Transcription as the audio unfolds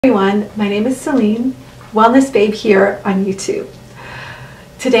Everyone, my name is Celine, Wellness Babe here on YouTube.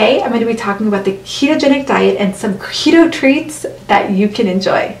 Today I'm going to be talking about the ketogenic diet and some keto treats that you can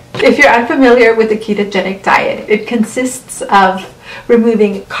enjoy. If you're unfamiliar with the ketogenic diet, it consists of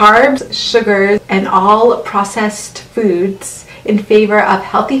removing carbs, sugars, and all processed foods in favor of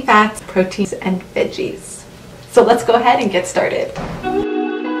healthy fats, proteins, and veggies. So let's go ahead and get started.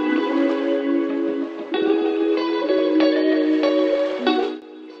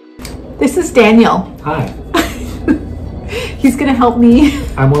 This is Daniel. Hi. He's gonna help me.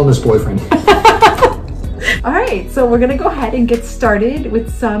 I'm Wellness Boyfriend. All right, so we're gonna go ahead and get started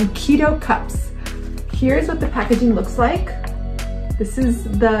with some keto cups. Here's what the packaging looks like. This is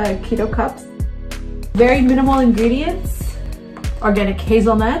the keto cups. Very minimal ingredients. Organic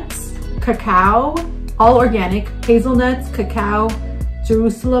hazelnuts, cacao, all organic, hazelnuts, cacao,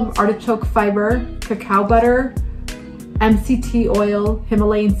 Jerusalem artichoke fiber, cacao butter, MCT oil,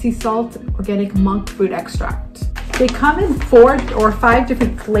 Himalayan sea salt, organic monk fruit extract. They come in 4 or 5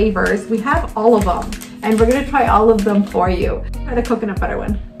 different flavors. We have all of them, and we're gonna try all of them for you. Try the coconut butter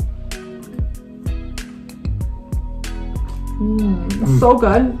one. So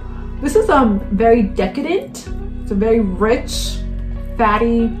good. This is very decadent. It's a very rich,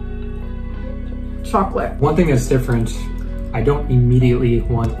 fatty chocolate. One thing that's different, I don't immediately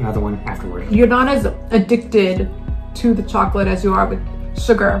want another one afterward. You're not as addicted to the chocolate as you are with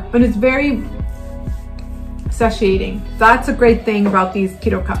sugar, but it's very satiating. That's a great thing about these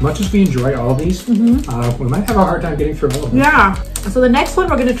keto cups. Much as we enjoy all of these, we might have a hard time getting through all of them. Yeah. So the next one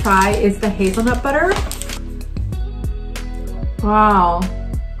we're gonna try is the hazelnut butter. Wow.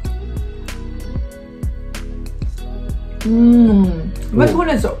 This one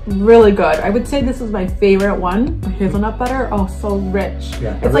is really good. I would say this is my favorite one. Hazelnut butter. Oh, so rich.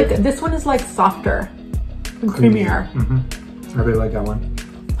 Yeah. It's like, this one is like softer and creamier. I really like that one.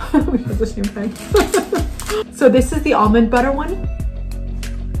 We have the same thing. So this is the almond butter one.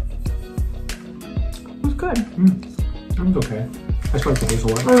 It's good. It's okay. I just like the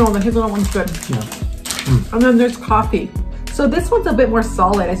hazelnut. I know, the hazelnut one's good. Yeah. And then there's coffee. So this one's a bit more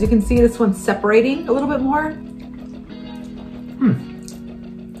solid. As you can see, this one's separating a little bit more.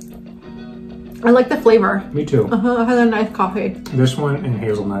 I like the flavor. Me too. It has a nice coffee. This one and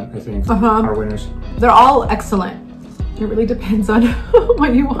hazelnut, I think, are winners. They're all excellent. It really depends on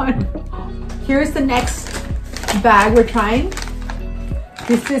what you want. Here's the next bag we're trying.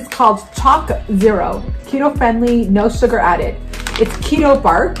 This is called Choc Zero, keto friendly, no sugar added. It's keto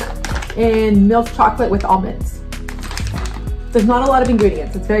bark and milk chocolate with almonds. There's not a lot of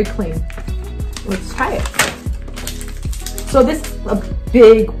ingredients. It's very clean. Let's try it. So this is a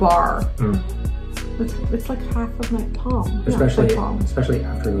big bar. It's like half of my palm. Especially, palm. especially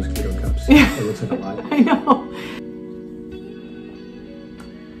after those keto cups. It looks like a lot. I know.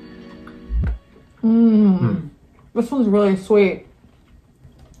 This one's really sweet.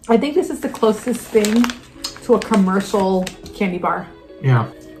 I think this is the closest thing to a commercial candy bar. Yeah.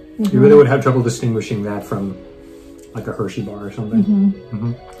 You really would have trouble distinguishing that from like a Hershey bar or something.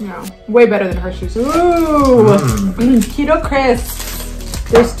 Yeah, way better than Hershey's. Ooh! Keto Crisp.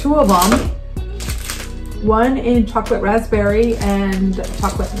 There's 2 of them. One in chocolate raspberry and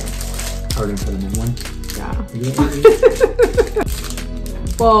chocolate mint. I was gonna put them in one. Yeah.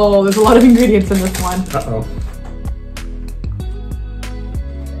 Whoa, there's a lot of ingredients in this one. Uh-oh.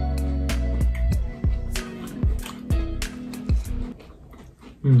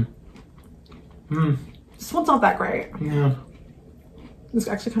 This one's not that great. Yeah. It's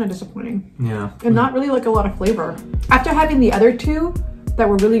actually kind of disappointing. Yeah. And not really like a lot of flavor. After having the other 2 that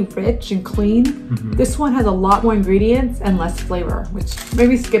were really rich and clean, this one has a lot more ingredients and less flavor, which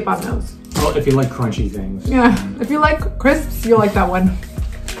maybe skip on those. Well, if you like crunchy things. Yeah, if you like crisps, you'll like that one.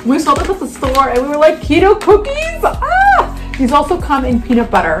 We saw this at the store and we were like, keto cookies? Ah! These also come in peanut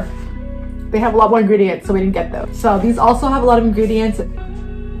butter. They have a lot more ingredients, so we didn't get those. So these also have a lot of ingredients.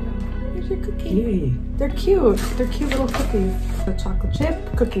 Here's your cookie. Yay. They're cute. They're cute little cookies. The chocolate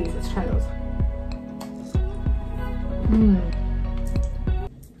chip cookies. Let's try those.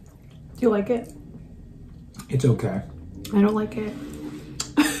 Do you like it? It's okay. I don't like it.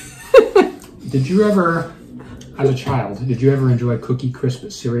 Did you ever, as a child, did you ever enjoy Cookie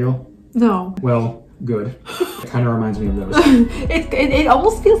Crisp cereal? No. Well, good. It kind of reminds me of those. It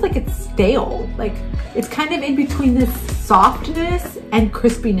almost feels like it's stale. Like it's kind of in between this softness and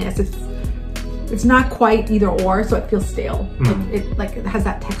crispiness. It's not quite either or, so it feels stale. Like it has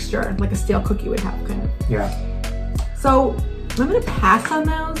that texture like a stale cookie would have, kind of. Yeah. So I'm gonna pass on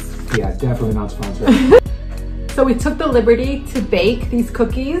those. Yeah, definitely not sponsored. So we took the liberty to bake these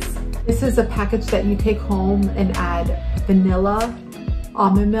cookies. This is a package that you take home and add vanilla,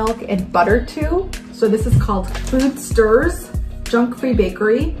 almond milk and butter to. So this is called Foodstirs Junk-Free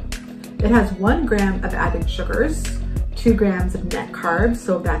Bakery. It has 1 gram of added sugars, 2 grams of net carbs,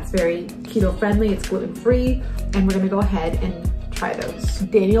 so that's very keto friendly, it's gluten-free, and we're gonna go ahead and try those.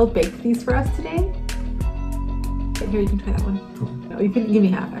 Daniel baked these for us today. Here, you can try that one. No, you can give me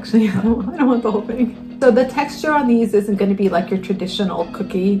half actually. I don't want the whole thing. So the texture on these isn't gonna be like your traditional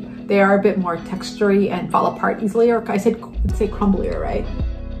cookie. They are a bit more textury and fall apart easily, or I said, let's say crumblier, right?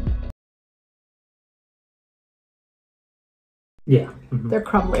 Yeah. They're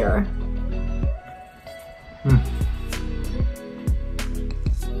crumblier.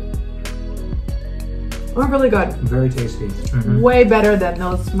 Oh, really good. Very tasty. Way better than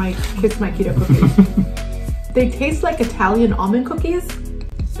those my keto cookies. They taste like Italian almond cookies.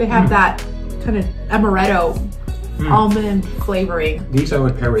 They have that kind of amaretto almond flavoring. These I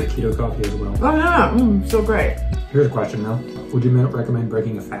would pair with keto coffee as well. Oh yeah, so great. Here's a question though. Would you recommend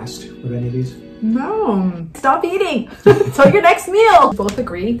breaking a fast with any of these? No. Stop eating. So your next meal. Both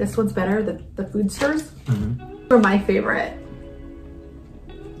agree this one's better, the Foodstirs. Are my favorite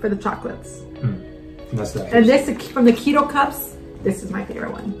for the chocolates. That's that. And this, from the keto cups, this is my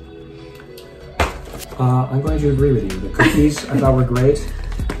favorite one. I'm going to agree with you. The cookies I thought were great.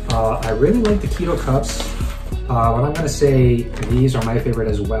 I really like the keto cups. What I'm going to say, these are my favorite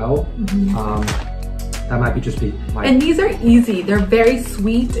as well. That might be just my... And these are easy. They're very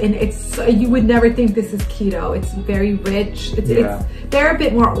sweet, and it's you would never think this is keto. It's very rich. They're a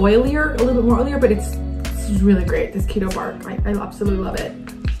bit more oilier, a little bit more oilier, but it's really great. This keto bark, I absolutely love it.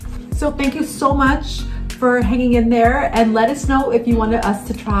 So thank you so much for hanging in there, and let us know if you wanted us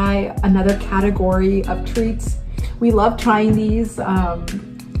to try another category of treats. We love trying these.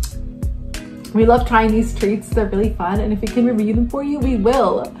 We love trying these treats. They're really fun, and if we can review them for you, we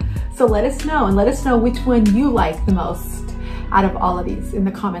will. So let us know, and let us know which one you like the most out of all of these in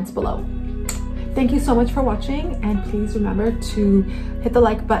the comments below. Thank you so much for watching, and please remember to hit the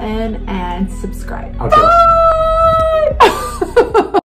like button and subscribe. Okay.